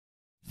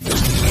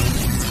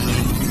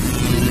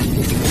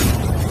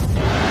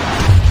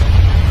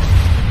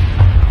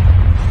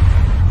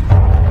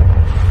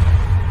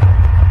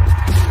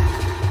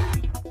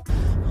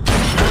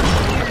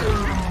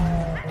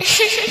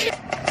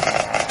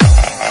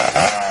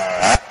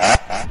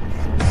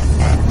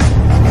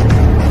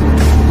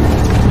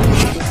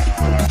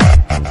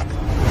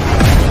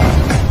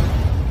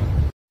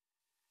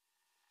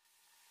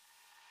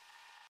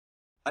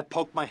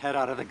poke my head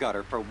out of the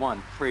gutter for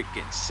one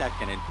freaking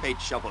second and bait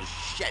shovel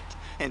shit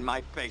in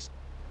my face.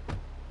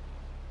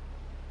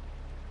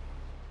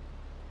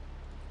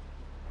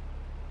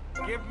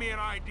 Give me an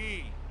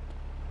ID.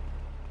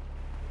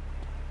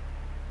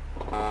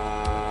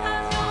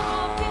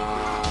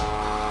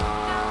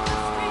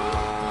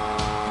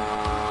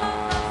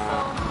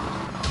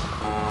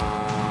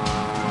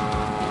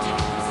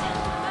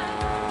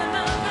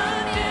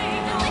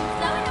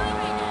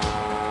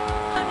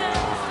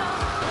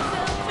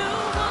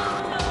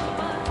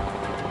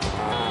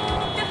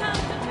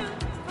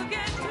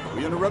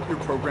 We interrupt your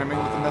programming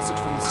with a message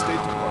from the State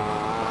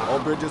Department. All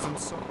bridges and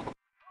so.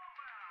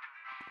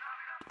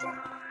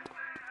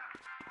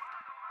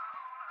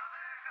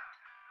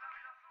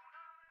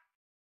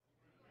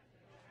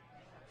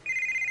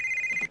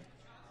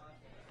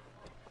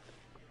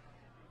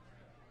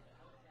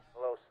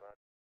 Hello, son.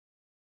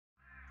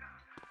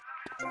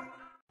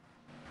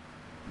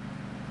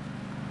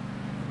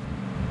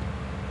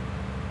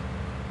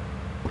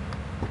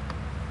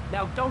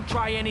 Now don't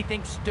try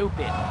anything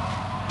stupid.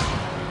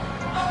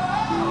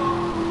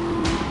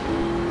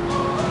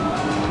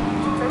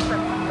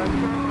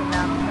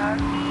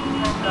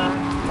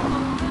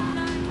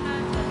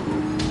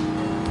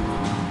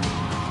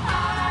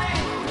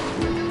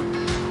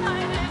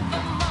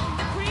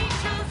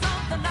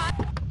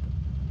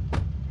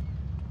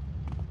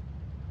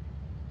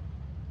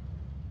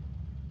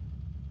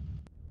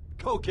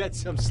 Go get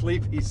some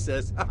sleep, he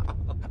says.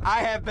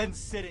 I have been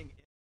sitting.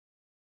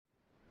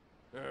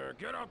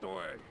 Get out the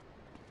way.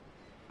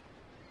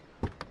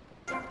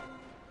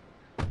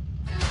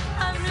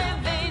 I'm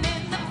living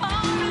in the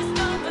forest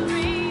of the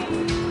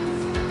dreams.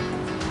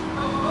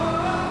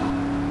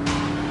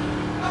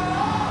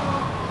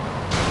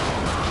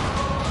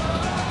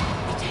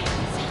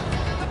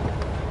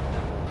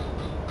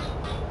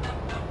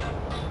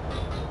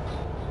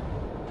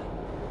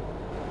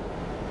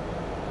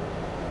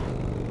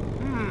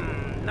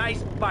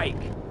 Nice bike.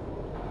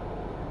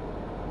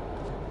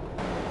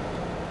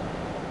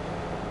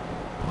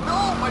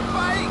 No, my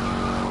bike!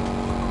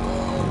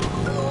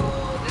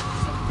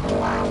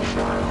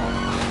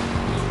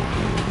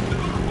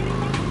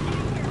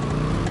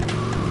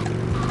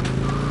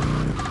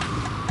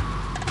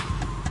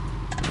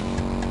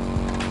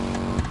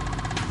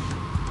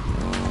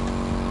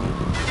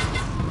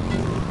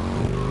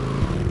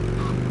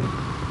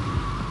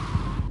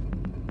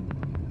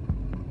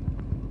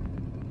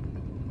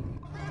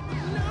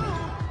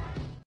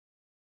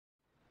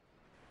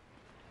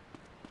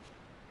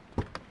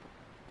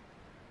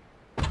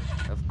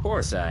 Of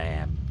course I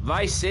am.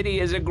 Vice City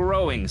is a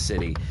growing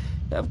city.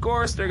 Of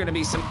course there are gonna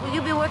be some... Will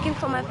you be working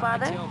for my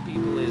father? What I tell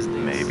people is this.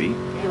 Maybe. Do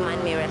you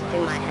mind me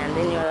resting my hand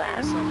in your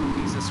lap? Some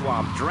piece of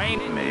swamp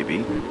draining. Maybe.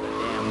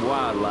 Damn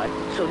wildlife.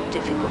 So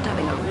difficult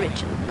having a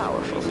rich and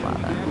powerful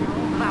father.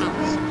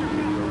 Vamos.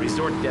 A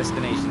resort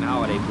destination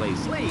holiday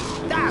place.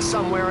 Please, die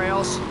somewhere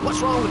else.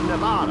 What's wrong with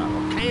Nevada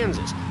or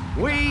Kansas?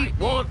 We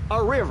want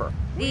a river.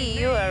 See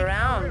you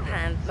around,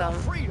 handsome.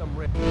 Freedom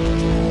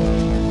River.